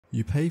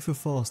You pay for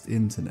fast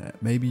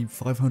internet, maybe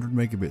 500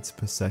 megabits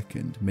per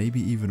second, maybe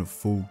even a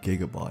full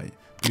gigabyte,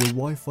 but your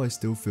Wi-Fi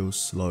still feels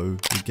slow,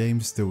 the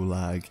games still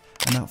lag,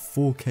 and that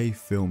 4K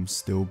film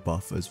still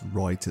buffers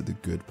right at the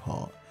good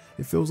part.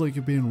 It feels like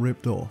you're being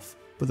ripped off.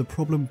 But the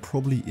problem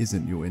probably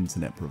isn't your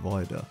internet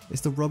provider,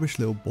 it's the rubbish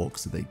little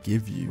box that they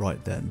give you.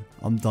 Right then,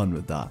 I'm done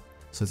with that.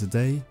 So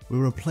today,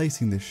 we're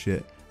replacing this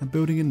shit and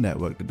building a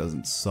network that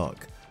doesn't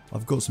suck.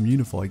 I've got some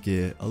UniFi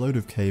gear, a load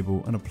of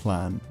cable, and a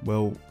plan.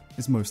 Well,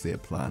 it's mostly a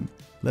plan.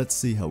 Let's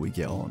see how we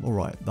get on.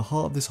 Alright, the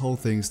heart of this whole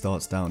thing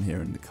starts down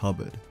here in the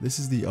cupboard. This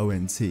is the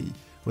ONT,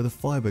 where the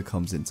fiber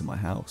comes into my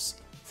house.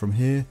 From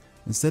here,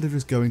 instead of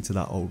just going to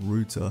that old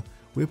router,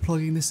 we're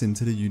plugging this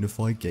into the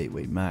UniFi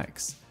Gateway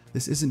Max.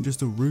 This isn't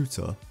just a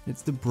router,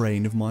 it's the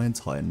brain of my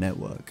entire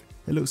network.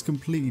 It looks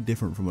completely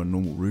different from a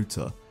normal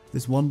router.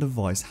 This one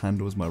device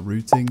handles my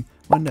routing,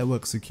 my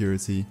network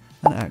security,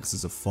 and acts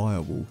as a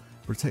firewall,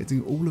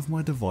 protecting all of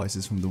my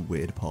devices from the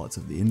weird parts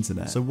of the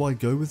internet. So why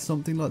go with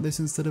something like this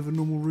instead of a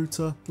normal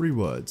router? 3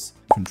 words: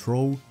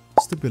 control,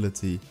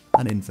 stability,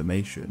 and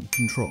information.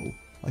 Control.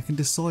 I can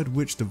decide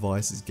which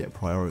devices get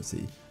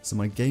priority, so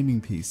my gaming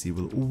PC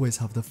will always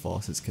have the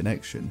fastest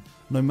connection,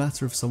 no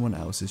matter if someone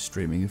else is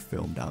streaming a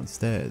film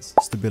downstairs.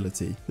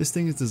 Stability. This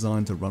thing is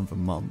designed to run for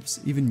months,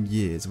 even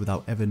years,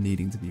 without ever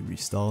needing to be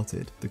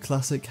restarted. The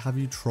classic "have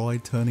you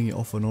tried turning it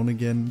off and on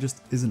again"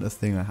 just isn't a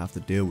thing I have to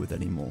deal with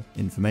anymore.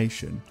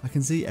 Information. I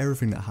can see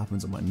everything that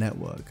happens on my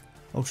network.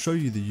 I'll show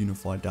you the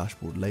UniFi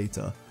dashboard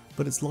later,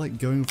 but it's like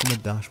going from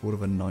the dashboard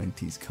of a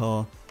 90s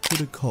car to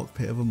the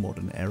cockpit of a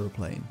modern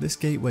aeroplane. This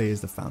gateway is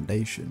the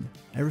foundation.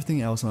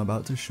 Everything else I'm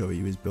about to show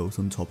you is built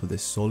on top of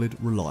this solid,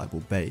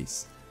 reliable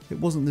base. It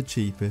wasn't the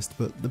cheapest,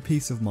 but the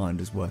peace of mind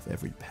is worth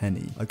every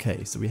penny.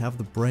 Okay, so we have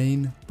the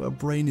brain, but a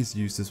brain is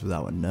useless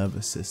without a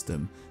nervous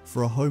system.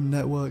 For a home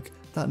network,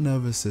 that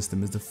nervous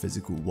system is the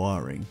physical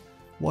wiring.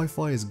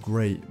 Wi-Fi is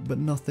great, but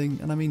nothing,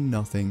 and I mean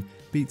nothing,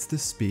 beats the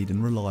speed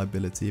and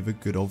reliability of a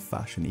good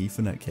old-fashioned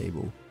Ethernet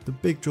cable. The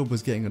big job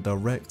was getting a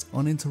direct,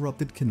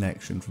 uninterrupted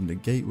connection from the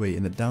gateway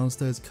in the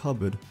downstairs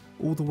cupboard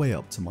all the way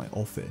up to my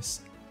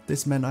office.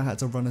 This meant I had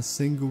to run a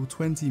single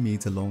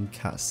 20-meter long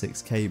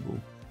Cat6 cable,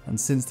 and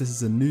since this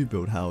is a new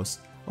build house,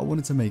 I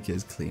wanted to make it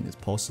as clean as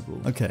possible.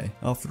 Okay,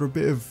 after a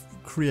bit of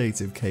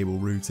creative cable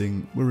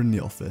routing, we're in the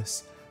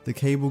office. The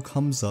cable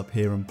comes up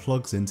here and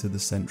plugs into the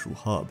central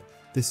hub.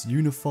 This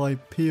UniFi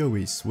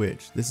PoE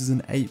switch, this is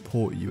an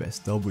 8-port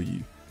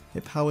USW.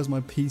 It powers my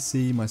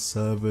PC, my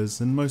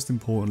servers, and most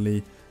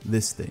importantly,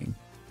 this thing.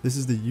 This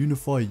is the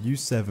UniFi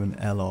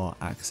U7LR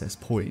access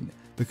point.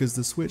 Because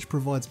the switch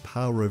provides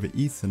power over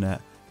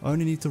Ethernet, I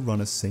only need to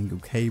run a single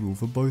cable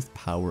for both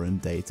power and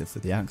data for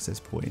the access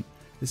point.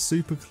 It's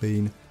super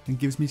clean and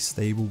gives me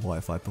stable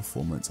Wi-Fi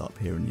performance up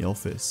here in the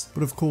office.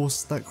 But of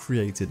course, that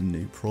created a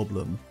new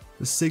problem.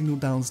 The signal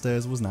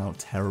downstairs was now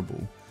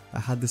terrible. I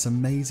had this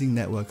amazing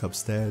network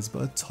upstairs,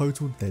 but a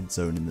total dead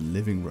zone in the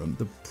living room.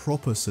 The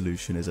proper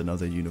solution is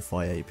another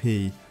UniFi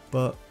AP,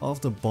 but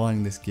after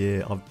buying this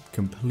gear, I'm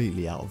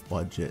completely out of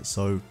budget,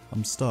 so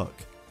I'm stuck.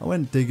 I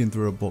went digging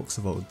through a box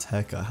of old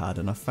tech I had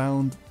and I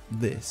found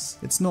this.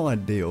 It's not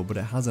ideal, but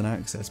it has an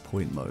access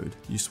point mode.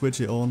 You switch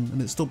it on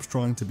and it stops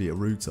trying to be a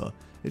router.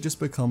 It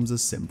just becomes a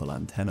simple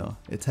antenna.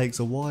 It takes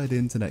a wired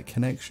internet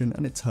connection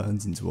and it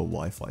turns into a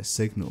Wi-Fi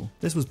signal.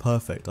 This was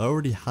perfect. I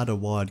already had a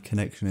wired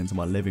connection into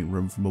my living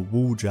room from a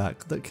wall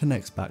jack that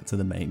connects back to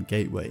the main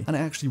gateway. And it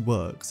actually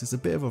works. It's a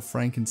bit of a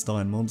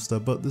Frankenstein monster,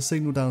 but the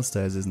signal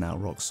downstairs is now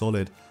rock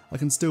solid. I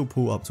can still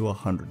pull up to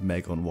 100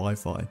 meg on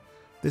Wi-Fi.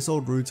 This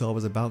old router I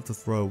was about to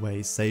throw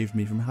away saved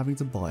me from having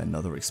to buy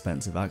another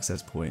expensive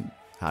access point.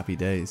 Happy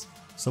days.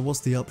 So what's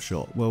the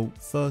upshot? Well,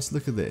 first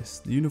look at this.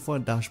 The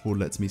UniFi dashboard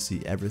lets me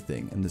see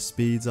everything, and the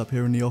speeds up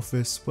here in the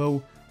office,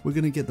 well, we're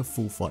going to get the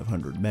full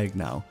 500 meg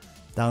now.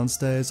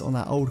 Downstairs on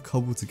that old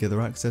cobbled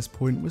together access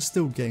point, we're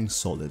still getting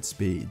solid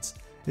speeds.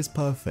 It's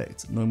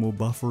perfect, no more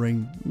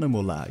buffering, no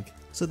more lag.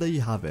 So there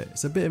you have it.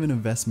 It's a bit of an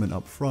investment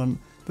up front,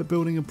 but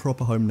building a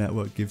proper home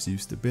network gives you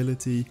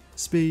stability,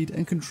 speed,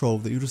 and control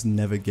that you'll just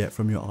never get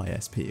from your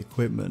ISP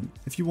equipment.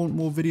 If you want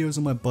more videos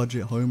on my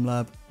budget home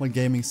lab, my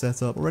gaming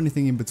setup, or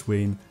anything in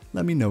between,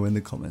 let me know in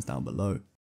the comments down below.